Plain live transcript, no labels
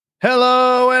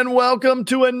Hello and welcome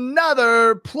to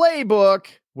another Playbook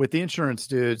with the Insurance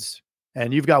Dudes.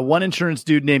 And you've got one insurance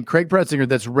dude named Craig Pretzinger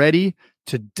that's ready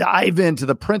to dive into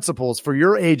the principles for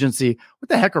your agency. What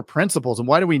the heck are principles and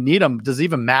why do we need them? Does it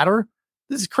even matter?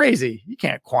 This is crazy. You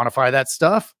can't quantify that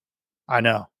stuff. I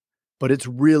know, but it's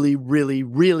really, really,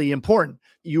 really important.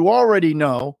 You already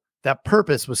know that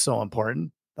purpose was so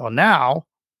important. Well, now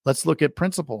let's look at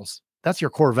principles. That's your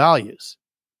core values.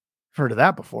 You've heard of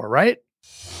that before, right?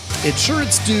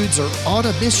 Insurance dudes are on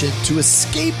a mission to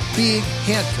escape being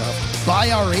handcuffed by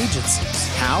our agencies.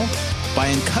 How? By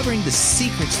uncovering the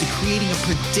secrets to creating a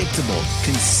predictable,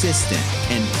 consistent,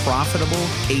 and profitable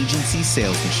agency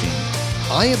sales machine.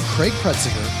 I am Craig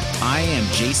Pretzinger. I am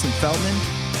Jason Feldman.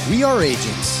 We are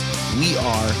agents. We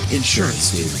are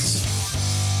Insurance Dudes.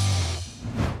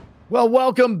 Well,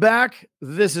 welcome back.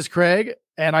 This is Craig.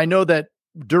 And I know that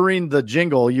during the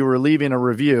jingle, you were leaving a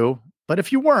review, but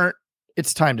if you weren't,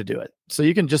 it's time to do it. So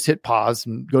you can just hit pause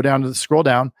and go down to the scroll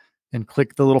down and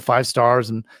click the little 5 stars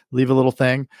and leave a little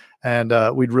thing. And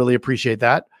we'd really appreciate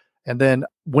that. And then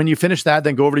when you finish that,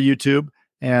 then go over to YouTube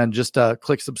and just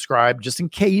click subscribe, just in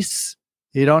case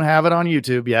you don't have it on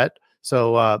YouTube yet.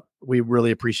 So we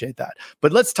really appreciate that.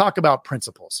 But let's talk about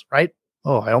principles, right?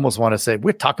 Oh, I almost want to say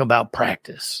we're talking about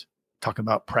practice.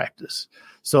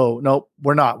 So no,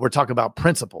 we're not. We're talking about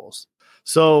principles.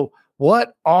 So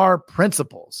what are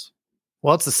principles?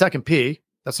 Well, it's the second P.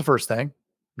 That's the first thing.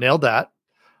 Nailed that.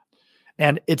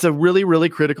 And it's a really, really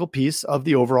critical piece of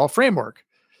the overall framework.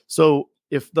 So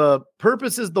if the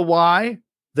purpose is the why,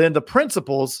 then the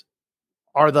principles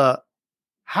are the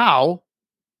how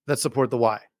that support the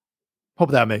why. Hope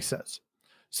that makes sense.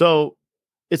 So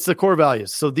it's the core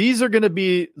values. So these are going to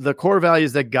be the core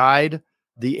values that guide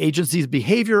the agency's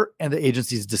behavior and the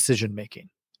agency's decision-making,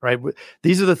 right?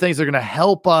 These are the things that are going to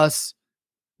help us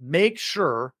make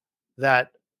sure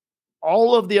that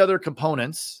all of the other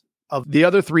components of the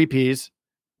other 3 Ps,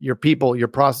 your people, your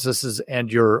processes,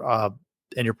 and your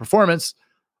performance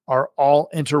are all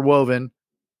interwoven,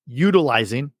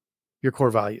 utilizing your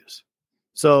core values.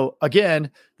 So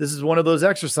again, this is one of those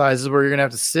exercises where you're going to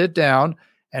have to sit down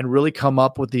and really come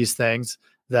up with these things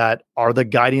that are the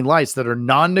guiding lights, that are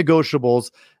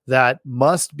non-negotiables, that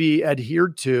must be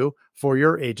adhered to for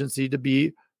your agency to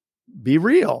be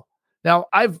real. Now,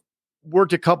 I've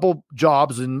worked a couple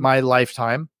jobs in my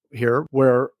lifetime here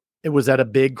where it was at a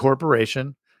big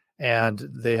corporation and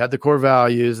they had the core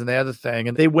values and they had the thing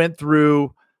and they went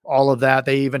through all of that.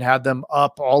 They even had them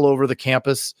up all over the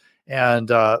campus. And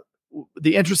the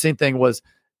interesting thing was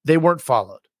they weren't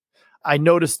followed. I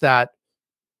noticed that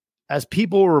as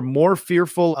people were more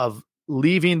fearful of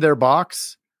leaving their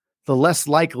box, the less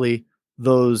likely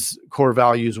those core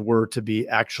values were to be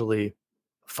actually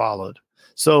followed.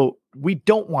 So we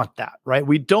don't want that, right?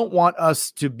 We don't want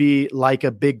us to be like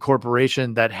a big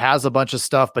corporation that has a bunch of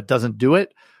stuff but doesn't do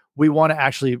it. We want to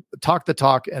actually talk the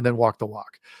talk and then walk the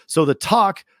walk. So the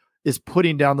talk is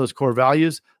putting down those core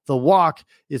values. The walk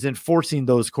is enforcing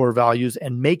those core values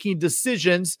and making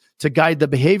decisions to guide the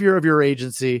behavior of your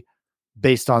agency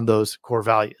based on those core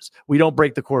values. We don't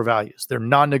break the core values. They're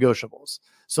non-negotiables.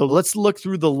 So let's look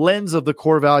through the lens of the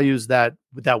core values that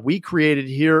we created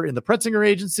here in the Pretzinger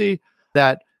agency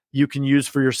that you can use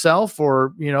for yourself,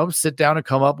 or, sit down and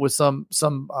come up with some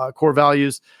core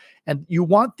values. And you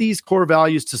want these core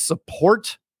values to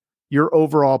support your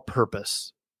overall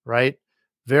purpose, right?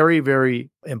 Very, very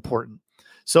important.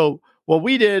 So what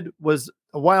we did was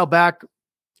a while back,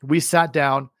 we sat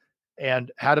down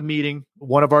and had a meeting,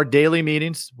 one of our daily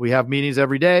meetings. We have meetings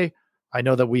every day. I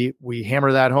know that we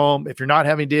hammer that home. If you're not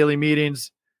having daily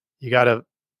meetings, you got to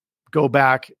go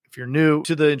back. If you're new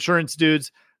to the Insurance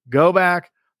Dudes, go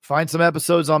back, find some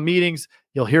episodes on meetings.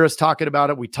 You'll hear us talking about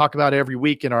it. We talk about it every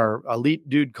week in our Elite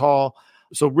Dude call.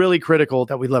 So really critical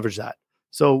that we leverage that.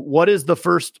 So what is the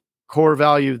first core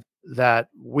value that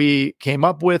we came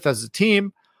up with as a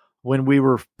team when we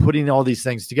were putting all these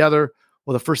things together?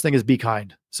 Well, the first thing is be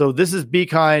kind. So this is be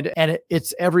kind, and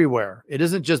it's everywhere. It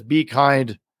isn't just be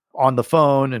kind on the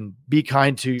phone and be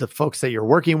kind to the folks that you're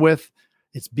working with.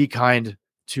 It's be kind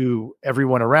to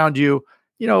everyone around you.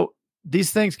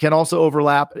 These things can also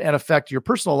overlap and affect your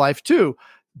personal life too.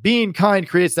 Being kind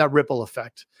creates that ripple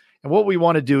effect. And what we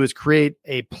want to do is create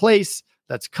a place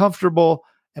that's comfortable,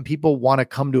 and people want to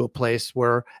come to a place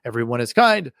where everyone is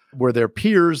kind, where their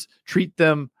peers treat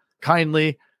them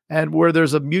kindly, and where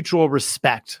there's a mutual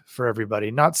respect for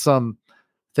everybody, not some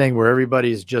thing where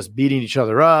everybody's just beating each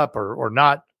other up or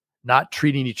not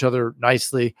treating each other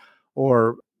nicely.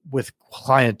 Or with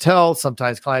clientele,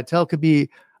 sometimes clientele could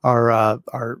be our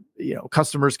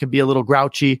customers can be a little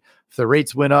grouchy. If the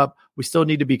rates went up, we still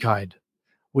need to be kind.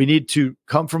 We need to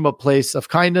come from a place of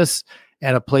kindness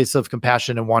and a place of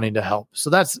compassion and wanting to help. So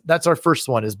that's our first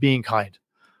one, is being kind.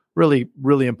 Really,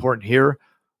 really important here.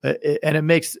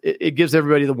 And it gives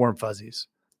everybody the warm fuzzies.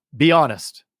 Be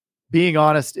honest. Being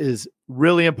honest is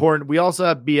really important. We also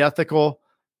have be ethical,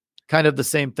 kind of the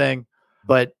same thing,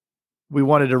 but we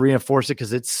wanted to reinforce it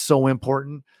because it's so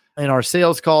important. In our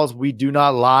sales calls, we do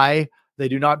not lie. They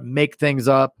do not make things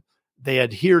up. They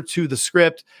adhere to the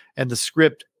script, and the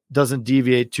script doesn't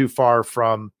deviate too far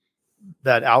from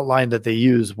that outline that they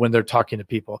use when they're talking to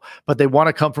people. But they want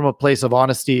to come from a place of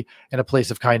honesty and a place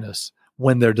of kindness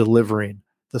when they're delivering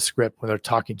the script, when they're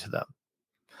talking to them.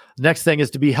 The next thing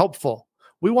is to be helpful.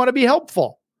 We want to be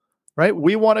helpful, right?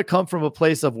 We want to come from a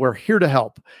place of we're here to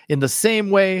help. In the same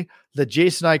way that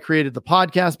Jason and I created the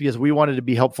podcast because we wanted to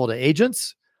be helpful to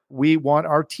agents, we want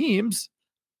our teams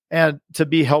and to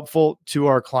be helpful to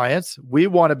our clients. We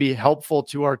want to be helpful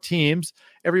to our teams.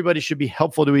 Everybody should be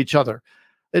helpful to each other.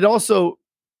 It also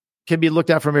can be looked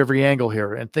at from every angle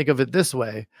here, and think of it this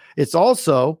way. It's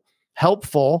also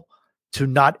helpful to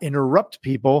not interrupt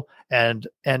people and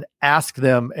ask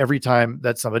them every time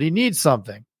that somebody needs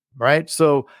something, right?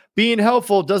 So being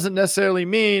helpful doesn't necessarily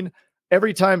mean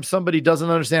every time somebody doesn't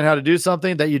understand how to do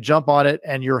something that you jump on it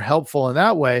and you're helpful in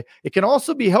that way. It can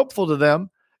also be helpful to them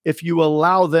if you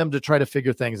allow them to try to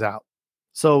figure things out.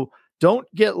 So don't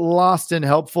get lost in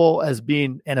helpful as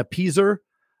being an appeaser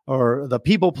or the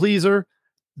people pleaser.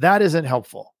 That isn't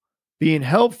helpful. Being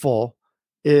helpful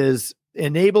is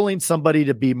enabling somebody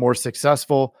to be more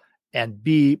successful and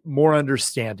be more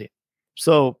understanding.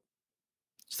 So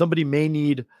somebody may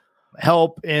need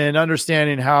help in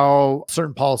understanding how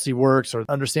certain policy works or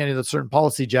understanding the certain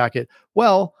policy jacket.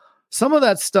 Well, some of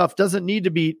that stuff doesn't need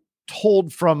to be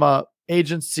told from a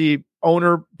agency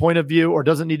owner point of view, or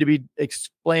doesn't need to be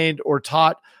explained or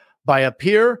taught by a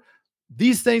peer.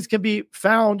 These things can be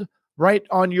found right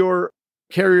on your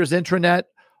carrier's intranet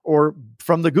or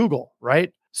from the Google,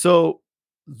 right? So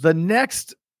the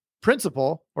next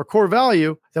principle or core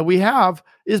value that we have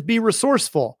is be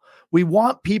resourceful. We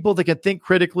want people that can think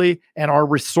critically and are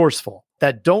resourceful,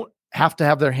 that don't have to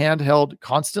have their hand held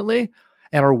constantly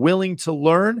and are willing to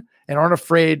learn and aren't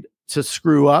afraid to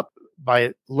screw up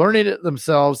by learning it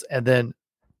themselves and then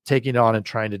taking it on and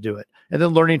trying to do it. And then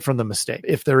learning from the mistake,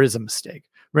 if there is a mistake.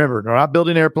 Remember, we're not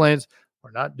building airplanes.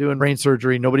 We're not doing brain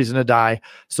surgery. Nobody's going to die.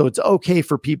 So it's okay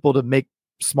for people to make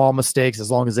small mistakes as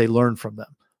long as they learn from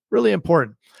them. Really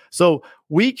important. So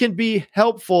we can be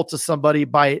helpful to somebody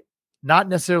by not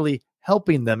necessarily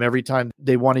helping them every time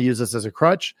they want to use us as a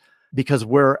crutch, because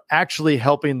we're actually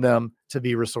helping them to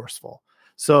be resourceful.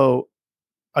 So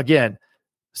again,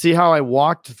 see how I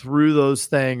walked through those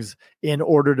things in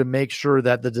order to make sure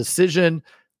that the decision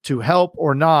to help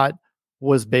or not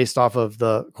was based off of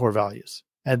the core values.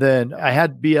 And then I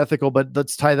had be ethical, but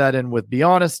let's tie that in with be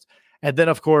honest. And then,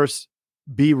 of course,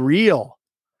 be real.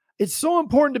 It's so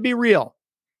important to be real.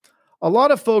 A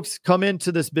lot of folks come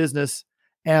into this business,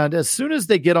 and as soon as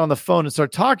they get on the phone and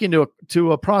start talking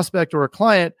to a prospect or a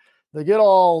client, they get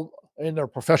all in their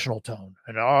professional tone.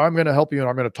 And I'm going to help you, and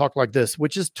I'm going to talk like this,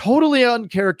 which is totally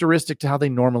uncharacteristic to how they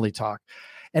normally talk.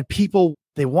 And people,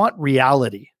 they want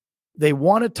reality. They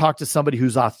want to talk to somebody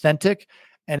who's authentic.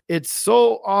 And it's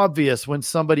so obvious when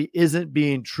somebody isn't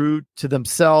being true to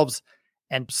themselves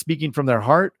and speaking from their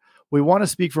heart. We want to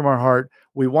speak from our heart.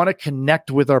 We want to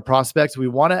connect with our prospects. We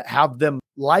want to have them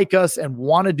like us and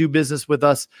want to do business with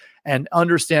us and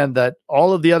understand that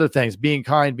all of the other things, being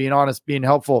kind, being honest, being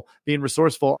helpful, being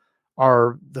resourceful,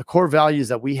 are the core values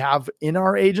that we have in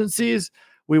our agencies.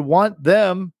 We want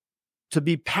them to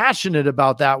be passionate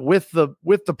about that with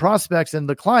the prospects and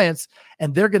the clients,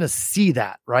 and they're going to see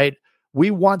that, right? We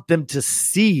want them to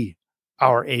see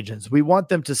our agents. We want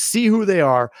them to see who they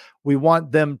are. We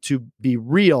want them to be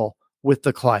real with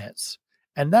the clients.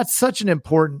 And that's such an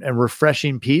important and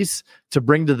refreshing piece to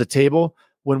bring to the table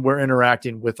when we're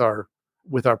interacting with our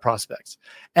prospects.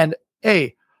 And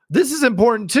this is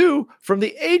important too from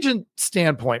the agent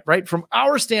standpoint, right? From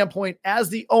our standpoint as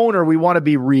the owner, we want to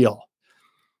be real.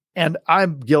 And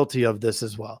I'm guilty of this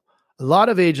as well. A lot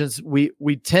of agents,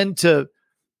 we tend to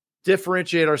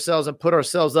differentiate ourselves and put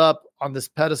ourselves up on this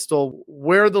pedestal.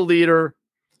 We're the leader,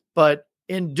 but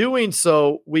in doing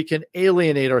so, we can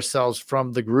alienate ourselves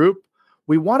from the group.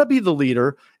 We want to be the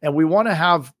leader and we want to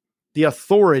have the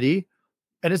authority.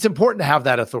 And it's important to have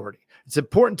that authority. It's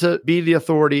important to be the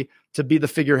authority, to be the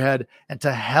figurehead, and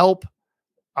to help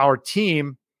our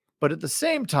team. But at the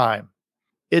same time,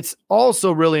 it's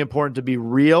also really important to be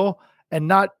real and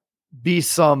not be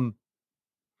some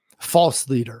false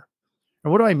leader.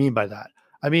 And what do I mean by that?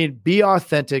 I mean, be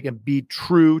authentic and be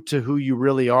true to who you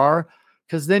really are.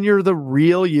 because then you're the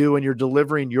real you and you're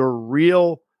delivering your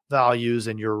real values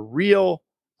and your real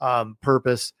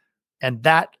purpose. And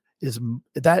that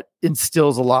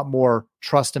instills a lot more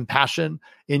trust and passion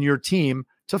in your team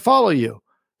to follow you.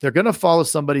 They're going to follow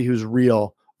somebody who's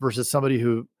real versus somebody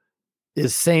who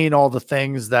is saying all the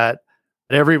things that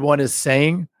everyone is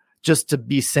saying just to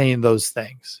be saying those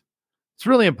things. It's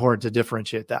really important to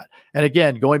differentiate that. And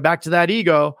again, going back to that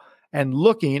ego and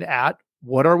looking at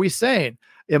what are we saying?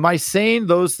 Am I saying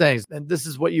those things? And this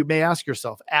is what you may ask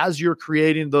yourself as you're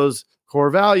creating those core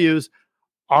values.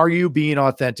 Are you being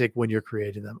authentic when you're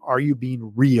creating them? Are you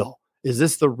being real? Is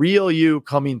this the real you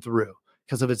coming through?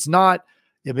 Because if it's not,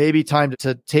 it may be time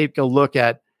to take a look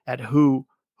at who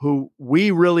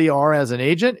we really are as an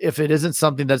agent. If it isn't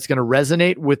something that's going to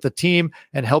resonate with the team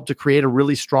and help to create a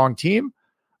really strong team,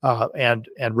 and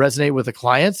resonate with the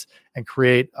clients and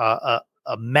create a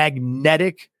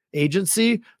magnetic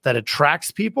agency that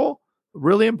attracts people,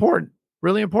 really important.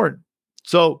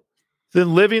 So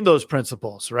then living those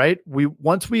principles, right?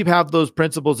 Once we have those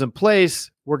principles in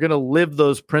place, we're going to live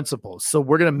those principles. So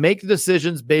we're going to make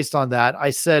decisions based on that. I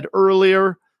said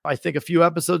earlier, I think a few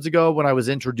episodes ago when I was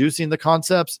introducing the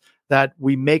concepts, that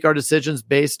we make our decisions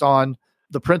based on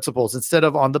the principles instead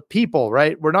of on the people,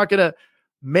 right? We're not going to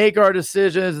make our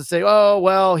decisions and say, oh,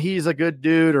 well, he's a good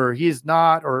dude or he's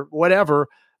not or whatever.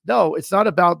 No, it's not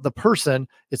about the person.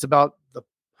 It's about the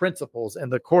principles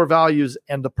and the core values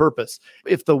and the purpose.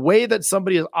 If the way that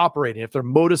somebody is operating, if their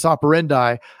modus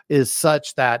operandi is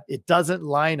such that it doesn't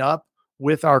line up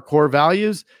with our core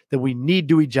values, then we need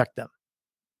to eject them.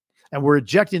 And we're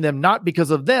ejecting them not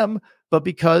because of them, but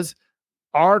because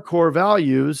our core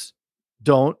values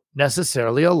don't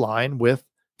necessarily align with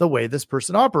the way this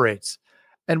person operates.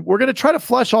 And we're going to try to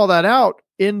flesh all that out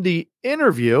in the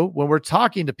interview when we're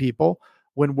talking to people,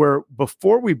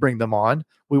 before we bring them on.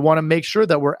 We want to make sure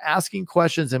that we're asking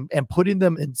questions and putting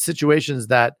them in situations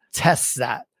that tests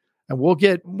that. And we'll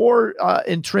get more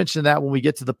entrenched in that when we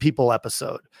get to the people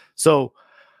episode. So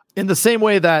in the same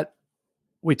way that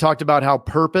we talked about how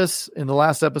purpose in the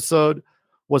last episode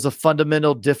was a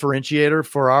fundamental differentiator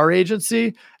for our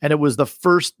agency, and it was the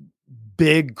first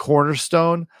big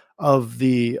cornerstone of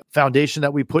the foundation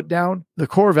that we put down, the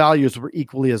core values were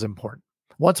equally as important.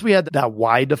 Once we had that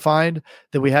why defined,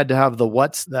 then we had to have the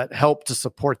what's that helped to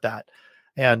support that.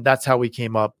 And that's how we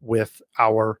came up with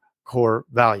our core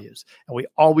values. And we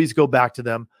always go back to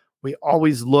them. We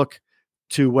always look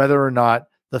to whether or not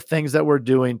the things that we're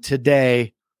doing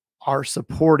today are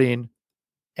supporting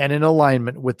and in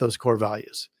alignment with those core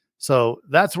values. So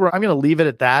that's where I'm going to leave it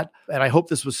at that. And I hope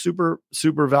this was super,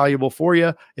 super valuable for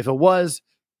you. If it was,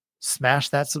 smash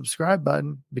that subscribe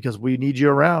button because we need you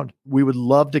around. We would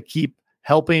love to keep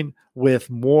helping with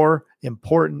more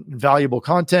important and valuable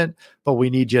content, but we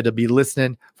need you to be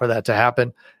listening for that to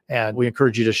happen. And we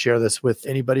encourage you to share this with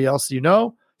anybody else you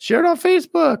know. Share it on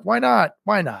Facebook. Why not?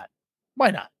 Go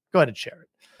ahead and share it.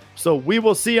 So we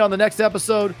will see you on the next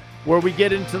episode where we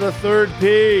get into the third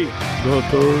P.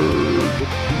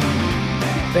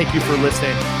 Thank you for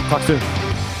listening. Talk soon.